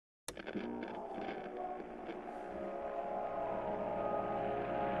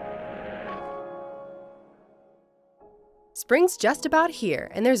Spring's just about here,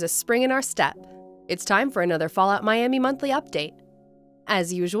 and there's a spring in our step. It's time for another Fallout Miami monthly update.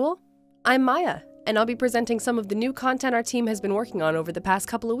 As usual, I'm Mya, and I'll be presenting some of the new content our team has been working on over the past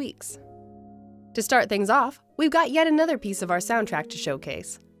couple of weeks. To start things off, we've got yet another piece of our soundtrack to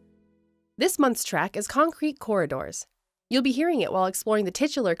showcase. This month's track is Concrete Corridors. You'll be hearing it while exploring the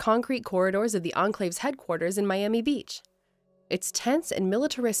titular concrete corridors of the Enclave's headquarters in Miami Beach. Its tense and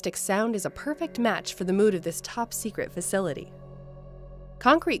militaristic sound is a perfect match for the mood of this top-secret facility.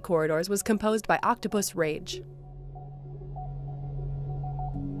 Concrete Corridors was composed by Octopus Rage.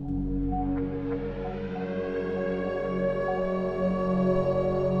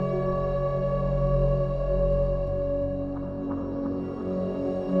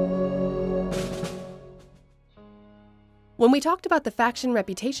 When we talked about the faction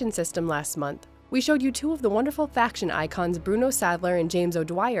reputation system last month, we showed you two of the wonderful faction icons Bruno Sathler and James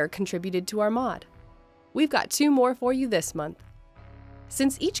O'Dwyer contributed to our mod. We've got two more for you this month.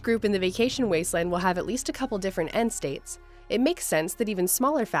 Since each group in the Vacation Wasteland will have at least a couple different end states, it makes sense that even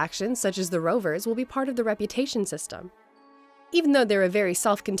smaller factions such as the Rovers will be part of the reputation system. Even though they're a very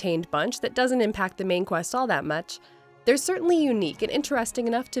self-contained bunch that doesn't impact the main quest all that much, they're certainly unique and interesting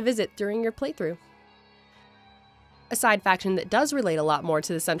enough to visit during your playthrough. A side faction that does relate a lot more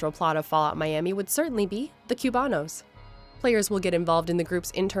to the central plot of Fallout Miami would certainly be the Cubanos. Players will get involved in the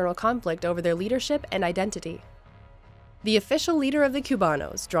group's internal conflict over their leadership and identity. The official leader of the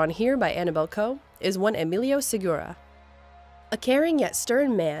Cubanos, drawn here by Annabel is one Emilio Segura. A caring yet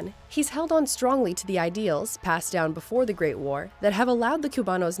stern man, he's held on strongly to the ideals, passed down before the Great War, that have allowed the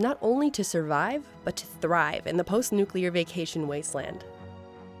Cubanos not only to survive, but to thrive in the post-nuclear vacation wasteland.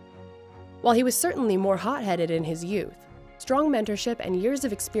 While he was certainly more hot-headed in his youth, strong mentorship and years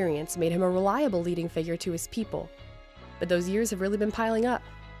of experience made him a reliable leading figure to his people. But those years have really been piling up,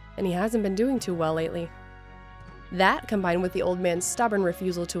 and he hasn't been doing too well lately. That, combined with the old man's stubborn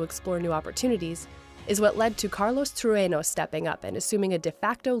refusal to explore new opportunities, is what led to Carlos Trueno stepping up and assuming a de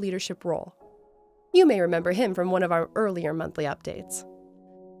facto leadership role. You may remember him from one of our earlier monthly updates.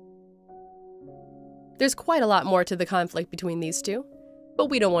 There's quite a lot more to the conflict between these two, but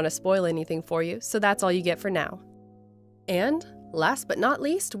we don't want to spoil anything for you, so that's all you get for now. And, last but not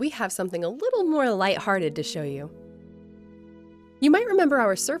least, we have something a little more lighthearted to show you. You might remember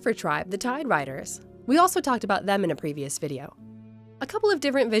our surfer tribe, the Tide Riders. We also talked about them in a previous video. A couple of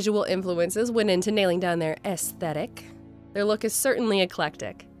different visual influences went into nailing down their aesthetic. Their look is certainly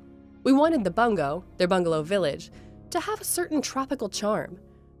eclectic. We wanted the Bongo, their bungalow village, to have a certain tropical charm,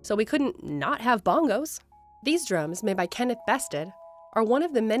 so we couldn't not have bongos. These drums, made by Kenneth, are one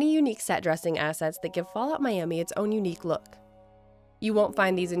of the many unique set dressing assets that give Fallout Miami its own unique look. You won't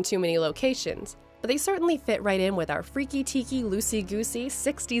find these in too many locations, but they certainly fit right in with our freaky tiki loosey-goosey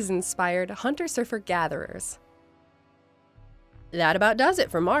 60s-inspired hunter-surfer gatherers. That about does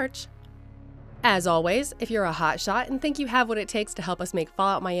it for March. As always, if you're a hotshot and think you have what it takes to help us make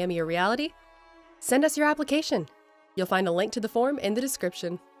Fallout Miami a reality, send us your application. You'll find a link to the form in the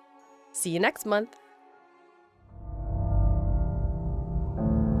description. See you next month!